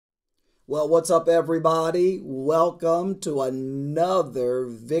Well, what's up, everybody? Welcome to another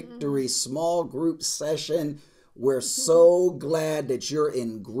Victory Small Group session. We're so glad that you're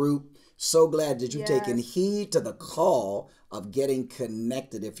in group. So glad that you've taken heed to the call of getting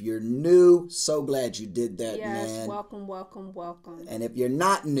connected. If you're new, so glad you did that, man. Welcome, welcome, welcome. And if you're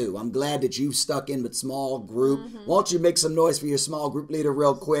not new, I'm glad that you've stuck in with small group. Won't you make some noise for your small group leader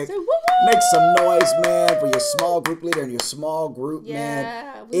real quick? Say, woo-woo! Make some noise, man, for your small group leader and your small group,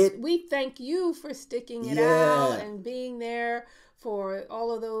 man. We thank you for sticking it out and being there for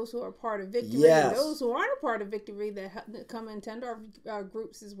all of those who are part of Victory and those who aren't a part of Victory that come and attend our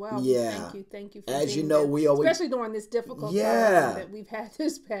groups as well. Yeah. Thank you for As being you know, there, we always, especially during this difficult time that we've had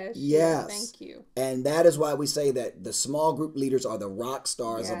this past year. Thank you. And that is why we say that the small group leaders are the rock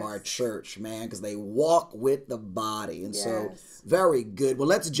stars of our church, man, because they walk with the body. And so, very good. Well,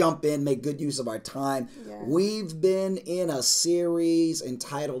 let's jump in, make good use of our time. We've been in a series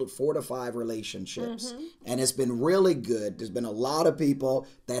entitled 4 to 5 Relationships, and it's been really good. There's been a lot of people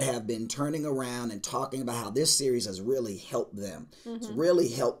that have been turning around and talking about how this series has really helped them. It's really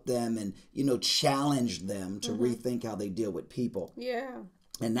helped them and, challenged them to rethink how they deal with people. Yeah.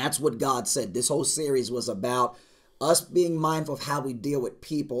 And that's what God said. This whole series was about us being mindful of how we deal with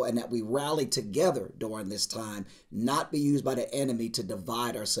people and that we rally together during this time, not be used by the enemy to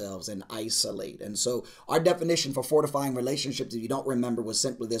divide ourselves and isolate. And so our definition for fortifying relationships, if you don't remember, was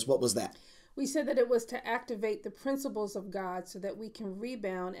simply this. What was that? We said that it was to activate the principles of God so that we can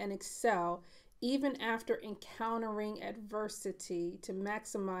rebound and excel even after encountering adversity, to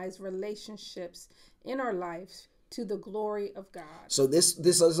maximize relationships in our lives to the glory of God. So this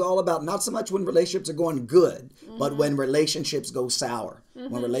is all about not so much when relationships are going good, but when relationships go sour,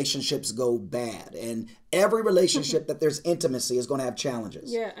 when relationships go bad. And every relationship that there's intimacy is going to have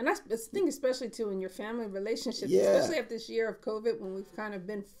challenges. Yeah, and that's the thing, especially too in your family relationships, especially after this year of COVID, when we've kind of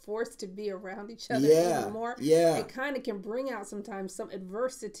been forced to be around each other even more. It kind of can bring out sometimes some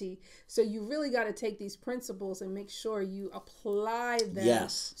adversity. So you really got to take these principles and make sure you apply them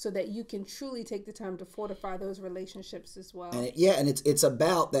so that you can truly take the time to fortify those relationships as well. And it's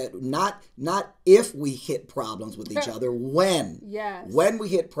about that, not if we hit problems with each other, when. When we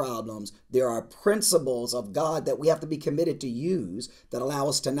hit problems, there are principles of God that we have to be committed to use that allow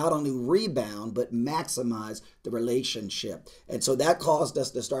us to not only rebound, but maximize the relationship. And so that caused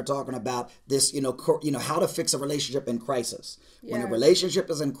us to start talking about this, how to fix a relationship in crisis. When a relationship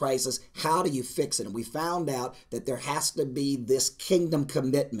is in crisis, how do you fix it? And we found out that there has to be this kingdom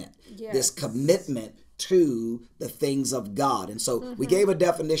commitment, this commitment to the things of God. And so we gave a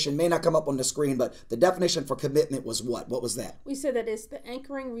definition, may not come up on the screen, but the definition for commitment was what? What was that? We said that it's the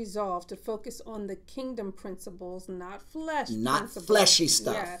anchoring resolve to focus on the kingdom principles, not fleshy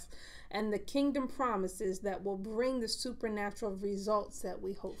stuff. Yes. And the kingdom promises that will bring the supernatural results that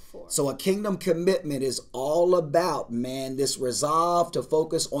we hope for. So a kingdom commitment is all about, man, this resolve to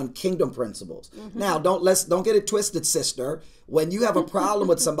focus on kingdom principles. Now, don't get it twisted, sister. When you have a problem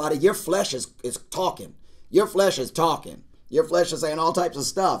with somebody, your flesh is talking. Your flesh is talking. Your flesh is saying all types of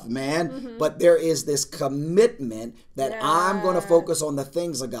stuff, man. But there is this commitment that I'm going to focus on the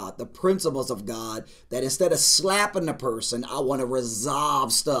things of God, the principles of God, that instead of slapping the person, I want to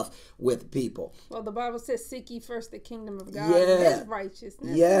resolve stuff with people. Well, the Bible says, seek ye first the kingdom of God and his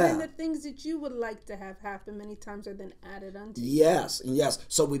righteousness. And the things that you would like to have happen many times are then added unto you. Yes.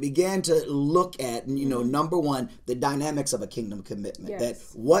 So we began to look at, number one, the dynamics of a kingdom commitment. That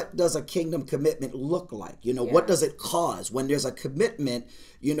what does a kingdom commitment look like? What does it cause? When there's a commitment,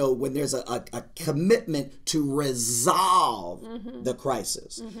 when there's a commitment to resolve the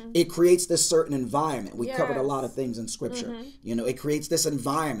crisis, it creates this certain environment. We covered a lot of things in scripture. It creates this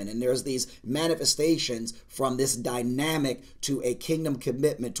environment, and there's these manifestations from this dynamic to a kingdom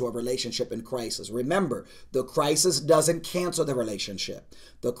commitment to a relationship in crisis. Remember, the crisis doesn't cancel the relationship.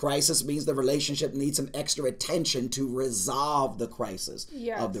 The crisis means the relationship needs some extra attention to resolve the crisis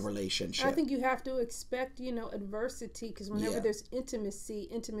of the relationship. I think you have to expect, adversity, because whenever there's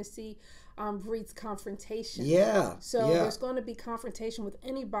intimacy breeds confrontation. So there's going to be confrontation with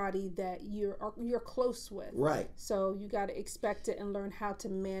anybody that you're close with. Right. So you got to expect it and learn how to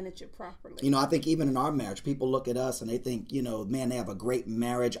manage it properly. I think even in our marriage, people look at us and they think, man, they have a great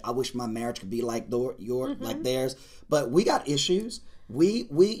marriage. I wish my marriage could be like like theirs. But we got issues. We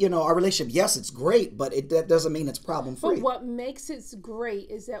our relationship, yes, it's great, but that doesn't mean it's problem free. But what makes it great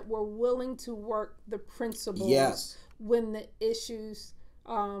is that we're willing to work the principles when the issues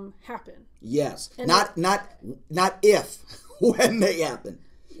happen. Yes. And not if, when they happen.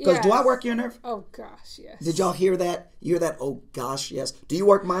 Because do I work your nerve? Oh gosh, yes. Did y'all hear that? You hear that? Oh gosh, yes. Do you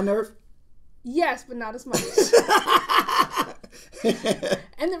work my nerve? Yes, but not as much.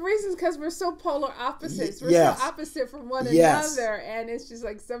 And the reason is because we're so polar opposites. We're yes. so opposite from one yes. another. And it's just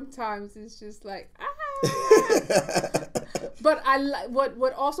like, sometimes it's just like, But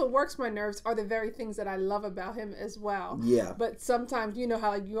what also works my nerves are the very things that I love about him as well. Yeah. But sometimes, you know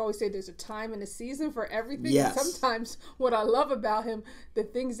how you always say there's a time and a season for everything. Yes. And sometimes what I love about him, the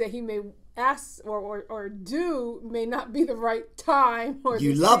things that he may ask or do may not be the right time or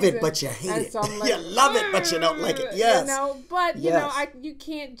you the love season. It, but you hate it. So I'm like, you love it, but you don't like it. Yes. You know, but you yes. know, you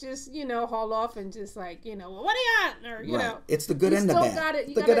can't just, you know, haul off and just like, you know, well, what do you got? Or you know, it's the good and the bad.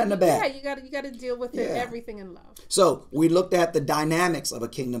 The good and the bad. Yeah, you got to deal with it, everything in love. So we looked at the dynamics of a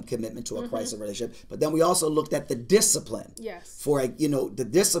kingdom commitment to a crisis relationship, but then we also looked at the discipline. Yes. For the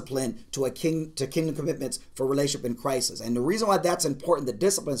discipline to kingdom commitments for relationship in crisis. And the reason why that's important, the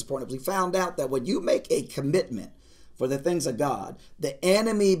discipline is important, is we found out that when you make a commitment for the things of God, the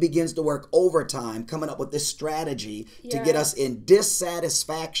enemy begins to work overtime, coming up with this strategy to get us in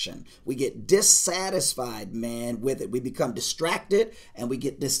dissatisfaction. We get dissatisfied, man, with it. We become distracted and we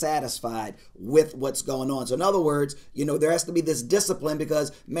get dissatisfied with what's going on. So in other words, you know, there has to be this discipline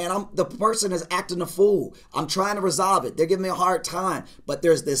because, man, the person is acting a fool. I'm trying to resolve it. They're giving me a hard time. But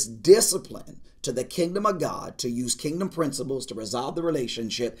there's this discipline to the kingdom of God to use kingdom principles to resolve the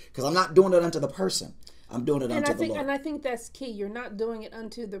relationship, because I'm not doing it unto the person. I'm doing it unto the Lord. And I think that's key. You're not doing it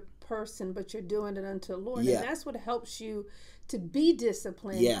unto the person, but you're doing it unto the Lord. Yeah. And that's what helps you to be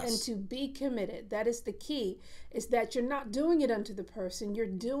disciplined yes. and to be committed. That is the key, is that you're not doing it unto the person. You're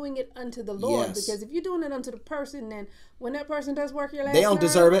doing it unto the Lord. Yes. Because if you're doing it unto the person, then when that person does work your last they don't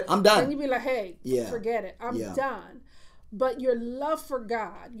deserve it. I'm done. And you be like, hey, forget it. I'm done. But your love for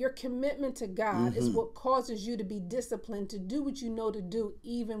God, your commitment to God is what causes you to be disciplined to do what you know to do,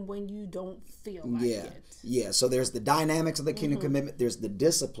 even when you don't feel like it. Yeah. So there's the dynamics of the kingdom commitment. There's the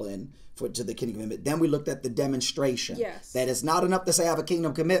discipline to the kingdom commitment. Then we looked at the demonstration. Yes. That it's not enough to say I have a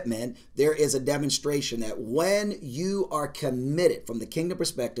kingdom commitment. There is a demonstration that when you are committed from the kingdom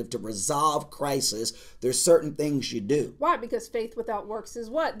perspective to resolve crisis, there's certain things you do. Why? Because faith without works is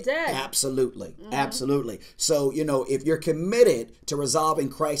what? Dead. Absolutely. Absolutely. So, you know, if you're committed to resolving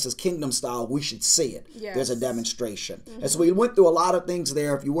crisis kingdom style, we should see it. Yes. There's a demonstration. And so we went through a lot of things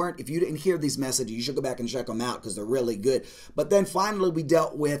there. If you didn't hear these messages, you should go back and check them out because they're really good. But then finally we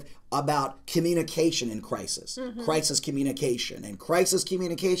dealt with about communication in crisis, crisis communication. And crisis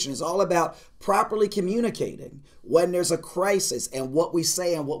communication is all about properly communicating when there's a crisis and what we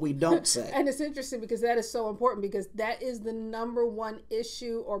say and what we don't say. And it's interesting because that is so important, because that is the number one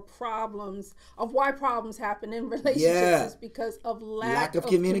issue or problems of why problems happen in relationships is because of lack of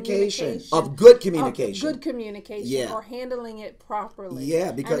communication. Of good communication. Of good communication or handling it properly.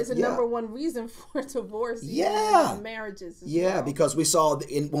 Yeah, because and it's a number one reason for divorce in marriages as well. Because we saw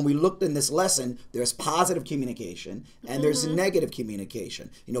when we looked in this lesson, there's positive communication and there's negative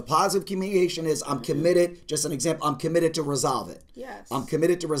communication. You know, positive communication is I'm committed, just an example, I'm committed to resolve it. Yes. I'm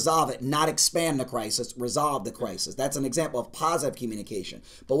committed to resolve it, not expand the crisis, resolve the crisis. That's an example of positive communication.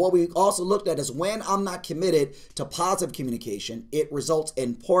 But what we also looked at is when I'm not committed to positive communication, it results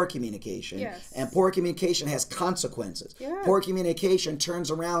in poor communication. Yes. And poor communication has consequences. Yeah. Poor communication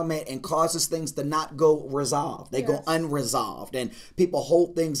turns around, man, and causes things to not go resolved. They go unresolved, and people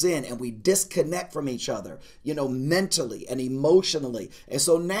hold things in, and we disconnect from each other, you know, mentally and emotionally. And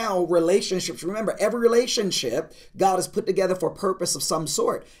so now relationships, remember, every relationship God has put together for a purpose of some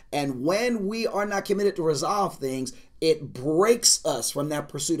sort. And when we are not committed to resolve things, it breaks us from that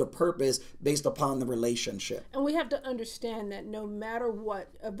pursuit of purpose based upon the relationship. And we have to understand that no matter what,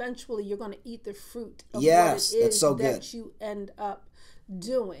 eventually you're going to eat the fruit of yes, what it is that's so good. that you end up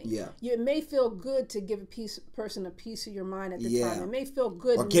doing. Yeah. It may feel good to give person a piece of your mind at the time. It may feel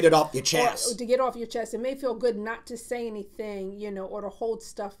good. Or get it off your chest. Or to get off your chest. It may feel good not to say anything, you know, or to hold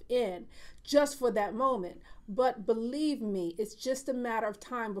stuff in just for that moment. But believe me, it's just a matter of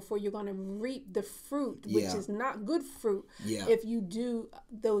time before you're going to reap the fruit, which is not good fruit, if you do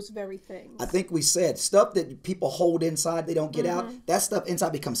those very things. I think we said stuff that people hold inside, they don't get out, that stuff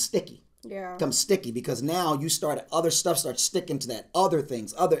inside becomes sticky. Yeah. Becomes sticky because now you other stuff starts sticking to that other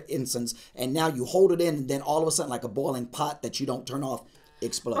things, other instance, and now you hold it in, and then all of a sudden, like a boiling pot that you don't turn off,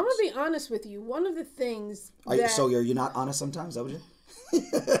 explodes. I'm gonna be honest with you. One of the things so you're not honest sometimes, is that what you?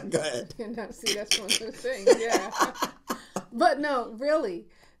 Go ahead. No, see, that's one of the things. Yeah. But no, really,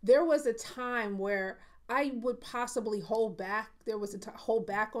 there was a time where I would possibly hold back. There was hold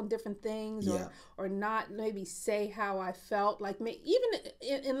back on different things, or not maybe say how I felt. Like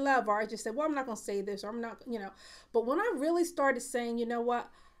even in love, or I just said, well, I'm not going to say this, or I'm not, you know. But when I really started saying, you know what,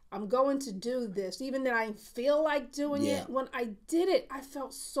 I'm going to do this, even that I didn't feel like doing it. When I did it, I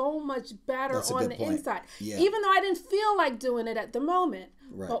felt so much better on the inside. Even though I didn't feel like doing it at the moment.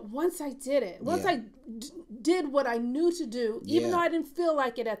 But once I did it, once I did what I knew to do, even though I didn't feel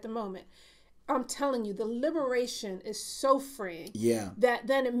like it at the moment, I'm telling you, the liberation is so freeing. That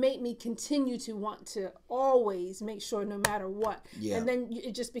then it made me continue to want to always make sure no matter what. And then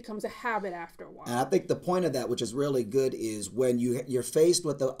it just becomes a habit after a while. And I think the point of that, which is really good, is when you're faced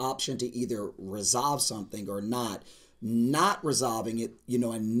with the option to either resolve something or not resolving it,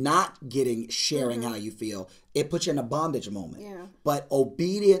 and not sharing how you feel, it puts you in a bondage moment. But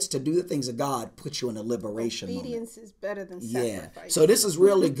obedience to do the things of God puts you in a liberation moment. Obedience is better than sacrifice. So this is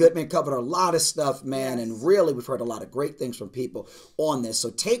really good, man. Covered a lot of stuff, man. And really, we've heard a lot of great things from people on this.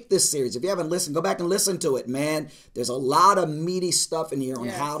 So take this series. If you haven't listened, go back and listen to it, man. There's a lot of meaty stuff in here on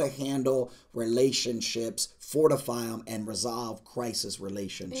how to handle relationships, fortify them, and resolve crisis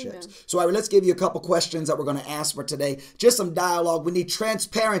relationships. So let's give you a couple questions that we're going to ask for today. Just some dialogue. We need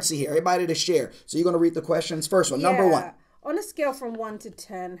transparency here. Everybody to share. So you're going to read the questions. First one, number 1. On a scale from 1 to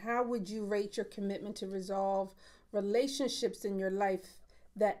 10, how would you rate your commitment to resolve relationships in your life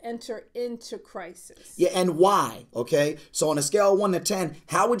that enter into crisis? And why? Okay. So on a scale of 1 to 10,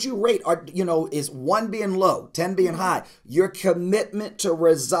 how would you rate, is 1 being low, 10 being high, your commitment to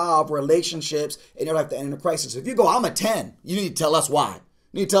resolve relationships in your life that enter crisis? If you go, I'm a 10, you need to tell us why.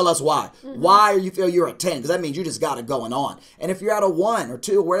 You need to tell us why. Why you feel you're a 10? Because that means you just got it going on. And if you're at a 1 or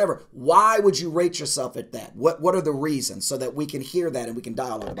 2 or whatever, why would you rate yourself at that? What are the reasons so that we can hear that and we can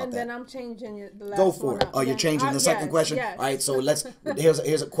dialogue about that? And then I'm changing the last Go for it. Oh, you're changing the second question? Yes. All right, so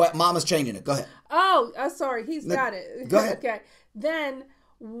here's a Mama's changing it. Go ahead. Oh, sorry. He's got it. Go ahead. Okay. Then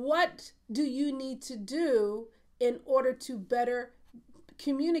what do you need to do in order to better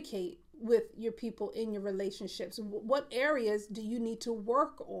communicate with your people in your relationships? What areas do you need to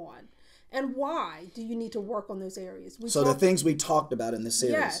work on? And why do you need to work on those areas? The things we talked about in this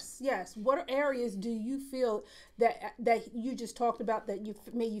series. Yes. What areas do you feel that you just talked about that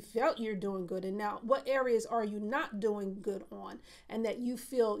you felt you're doing good, and now what areas are you not doing good on, and that you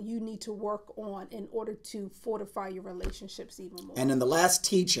feel you need to work on in order to fortify your relationships even more? And in the last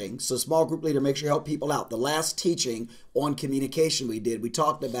teaching, so small group leader, make sure you help people out. The last teaching on communication we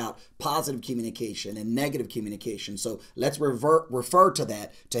talked about positive communication and negative communication. So let's refer to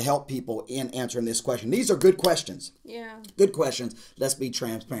that to help people in answering this question. These are good questions. Good questions. Let's be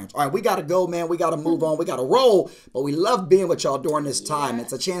transparent. All right, we got to go, man. We got to move on. We got to roll. But we love being with y'all during this time.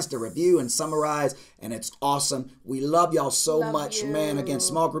 It's a chance to review and summarize, and it's awesome. We love y'all so much, man. Again,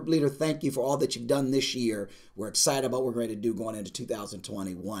 small group leader, thank you for all that you've done this year. We're excited about what we're ready to do going into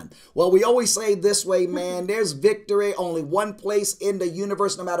 2021. Well, we always say this way, man. There's victory only one place in the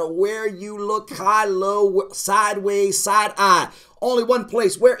universe, no matter where you look, high, low, sideways, side eye. Only one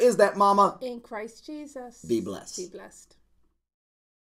place. Where is that, Mama? In Christ Jesus. Be blessed. Be blessed.